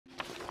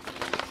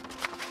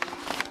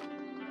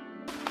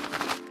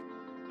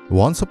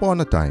Once upon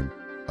a time,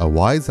 a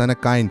wise and a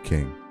kind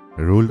king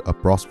ruled a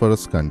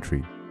prosperous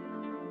country.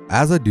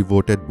 As a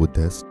devoted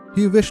Buddhist,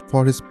 he wished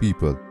for his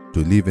people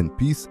to live in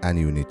peace and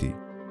unity.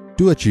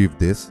 To achieve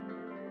this,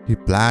 he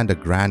planned a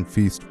grand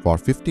feast for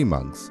 50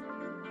 monks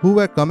who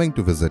were coming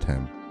to visit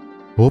him,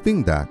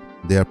 hoping that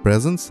their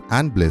presence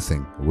and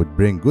blessing would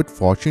bring good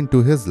fortune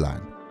to his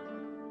land.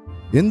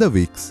 In the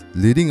weeks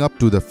leading up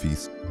to the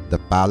feast, the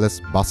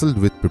palace bustled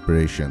with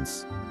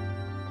preparations.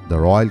 The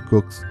royal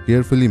cooks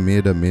carefully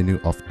made a menu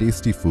of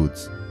tasty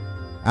foods,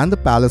 and the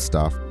palace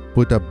staff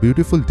put up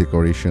beautiful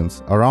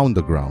decorations around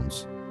the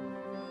grounds.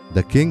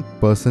 The king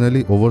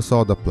personally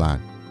oversaw the plan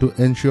to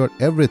ensure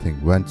everything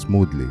went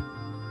smoothly.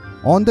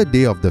 On the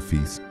day of the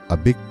feast, a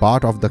big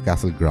part of the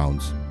castle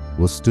grounds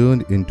was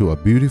turned into a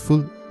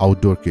beautiful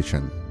outdoor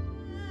kitchen.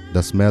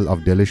 The smell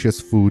of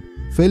delicious food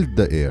filled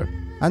the air,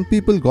 and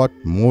people got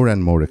more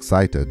and more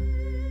excited.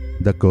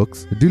 The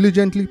cooks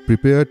diligently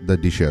prepared the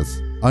dishes,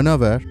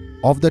 unaware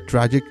of the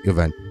tragic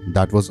event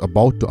that was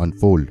about to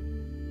unfold.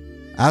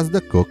 As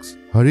the cooks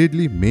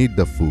hurriedly made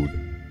the food,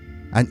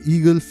 an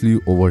eagle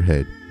flew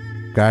overhead,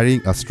 carrying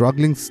a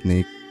struggling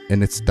snake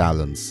in its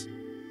talons.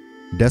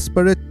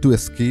 Desperate to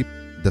escape,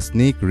 the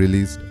snake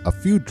released a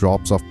few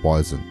drops of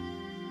poison,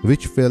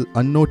 which fell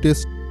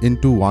unnoticed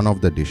into one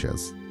of the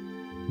dishes.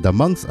 The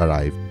monks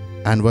arrived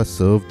and were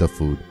served the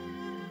food.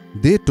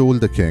 They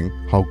told the king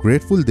how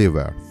grateful they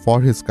were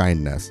for his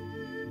kindness.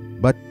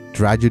 But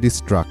tragedy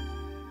struck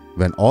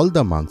when all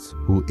the monks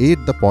who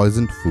ate the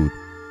poisoned food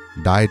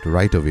died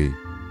right away.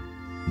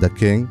 The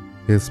king,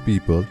 his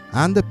people,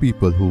 and the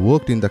people who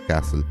worked in the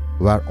castle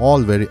were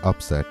all very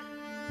upset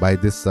by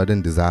this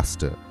sudden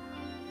disaster.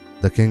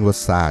 The king was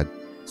sad,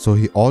 so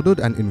he ordered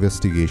an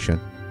investigation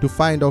to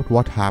find out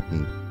what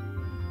happened.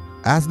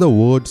 As the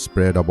word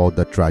spread about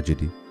the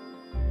tragedy,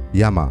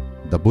 Yama,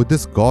 the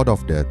Buddhist god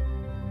of death,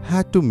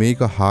 had to make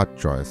a hard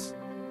choice.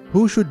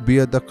 Who should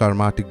bear the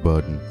karmatic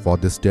burden for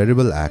this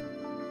terrible act?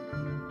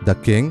 The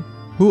king,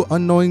 who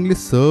unknowingly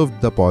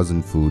served the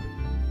poisoned food,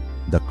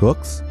 the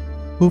cooks,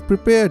 who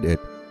prepared it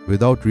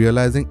without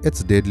realizing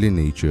its deadly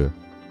nature,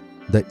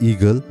 the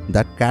eagle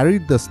that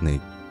carried the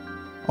snake,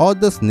 or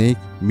the snake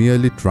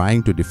merely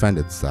trying to defend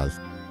itself.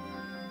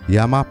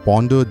 Yama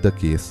pondered the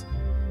case,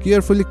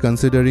 carefully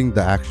considering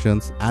the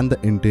actions and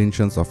the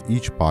intentions of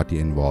each party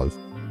involved.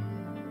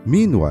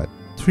 Meanwhile,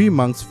 3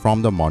 monks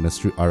from the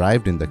monastery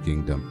arrived in the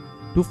kingdom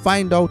to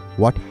find out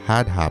what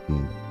had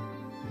happened.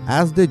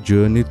 As they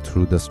journeyed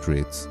through the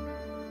streets,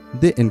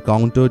 they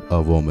encountered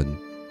a woman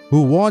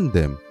who warned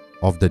them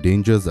of the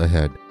dangers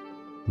ahead.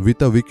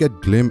 With a wicked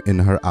gleam in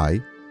her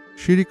eye,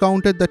 she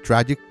recounted the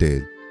tragic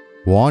tale,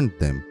 warned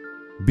them,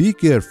 "Be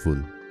careful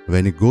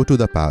when you go to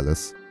the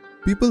palace.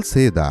 People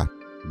say that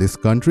this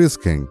country's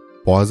king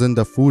poisoned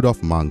the food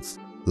of monks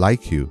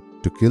like you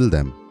to kill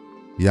them."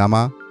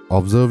 Yama,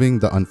 observing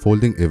the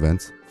unfolding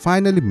events,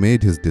 finally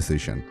made his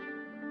decision.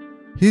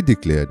 He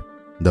declared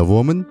the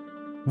woman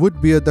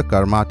would bear the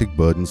karmatic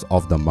burdens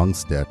of the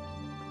monk's death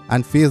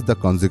and face the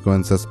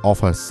consequences of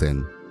her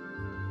sin.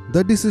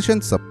 The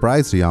decision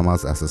surprised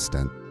Yama's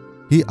assistant.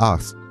 He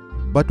asked,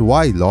 "But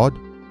why, Lord?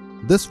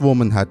 This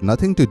woman had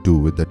nothing to do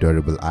with the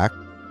terrible act.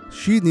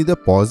 She neither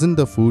poisoned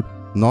the food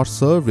nor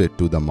served it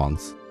to the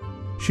monks.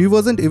 She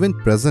wasn't even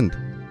present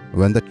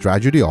when the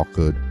tragedy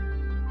occurred."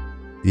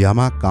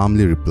 Yama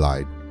calmly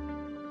replied,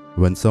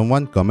 "When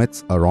someone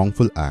commits a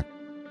wrongful act,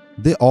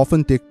 they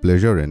often take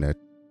pleasure in it.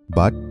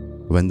 But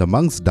when the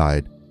monks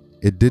died,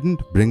 it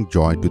didn't bring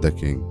joy to the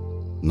king,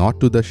 not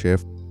to the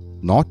chef,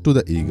 not to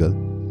the eagle,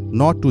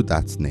 not to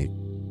that snake.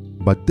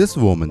 But this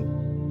woman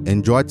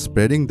enjoyed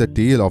spreading the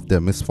tale of their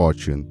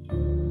misfortune,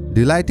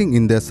 delighting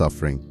in their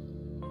suffering.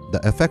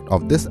 The effect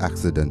of this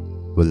accident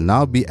will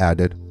now be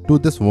added to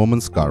this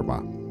woman's karma."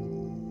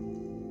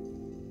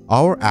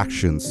 Our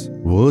actions,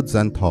 words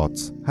and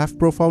thoughts have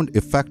profound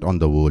effect on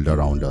the world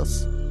around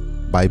us.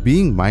 By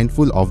being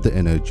mindful of the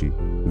energy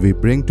we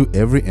bring to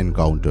every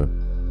encounter,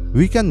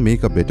 we can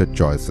make better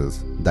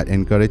choices that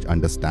encourage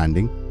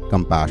understanding,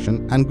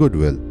 compassion and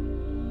goodwill.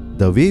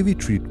 The way we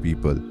treat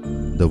people,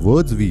 the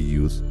words we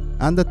use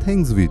and the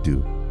things we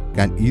do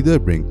can either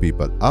bring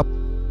people up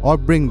or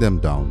bring them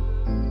down.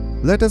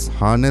 Let us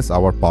harness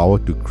our power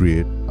to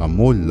create a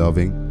more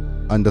loving,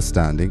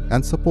 understanding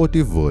and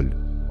supportive world,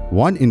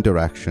 one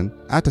interaction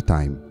at a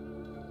time.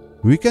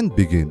 We can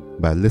begin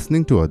by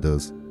listening to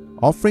others,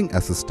 offering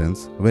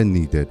assistance when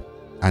needed,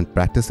 and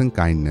practicing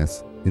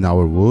kindness in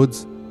our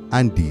words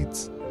and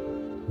deeds.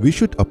 We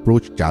should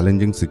approach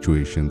challenging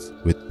situations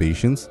with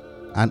patience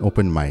and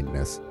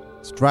open-mindedness,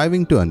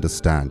 striving to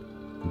understand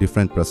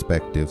different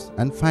perspectives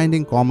and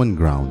finding common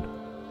ground.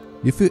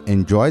 If you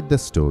enjoyed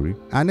this story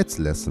and its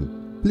lesson,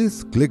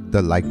 please click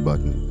the like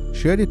button,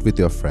 share it with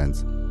your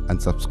friends,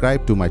 and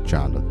subscribe to my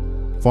channel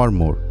for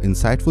more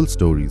insightful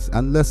stories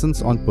and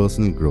lessons on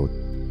personal growth.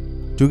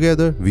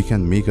 Together, we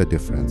can make a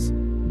difference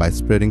by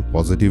spreading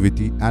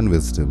positivity and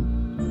wisdom.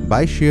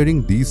 By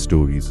sharing these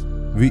stories,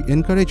 we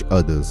encourage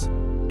others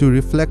to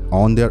reflect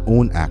on their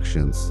own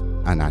actions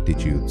and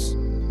attitudes,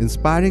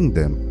 inspiring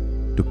them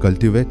to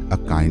cultivate a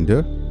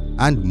kinder,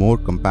 and more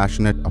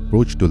compassionate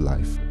approach to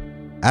life.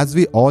 As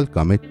we all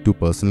commit to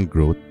personal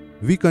growth,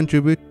 we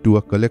contribute to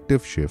a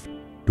collective shift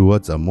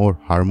towards a more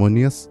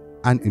harmonious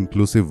and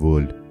inclusive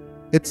world.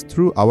 It's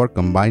through our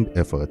combined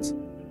efforts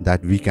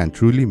that we can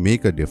truly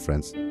make a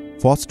difference,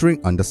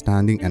 fostering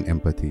understanding and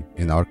empathy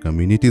in our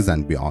communities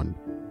and beyond.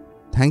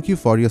 Thank you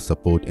for your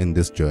support in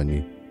this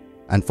journey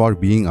and for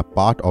being a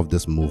part of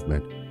this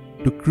movement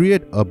to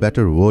create a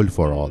better world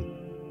for all.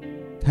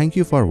 Thank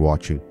you for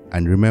watching,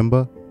 and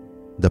remember,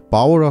 the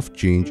power of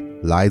change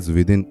lies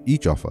within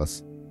each of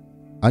us.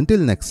 Until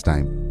next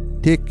time,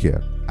 take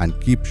care and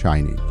keep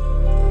shining.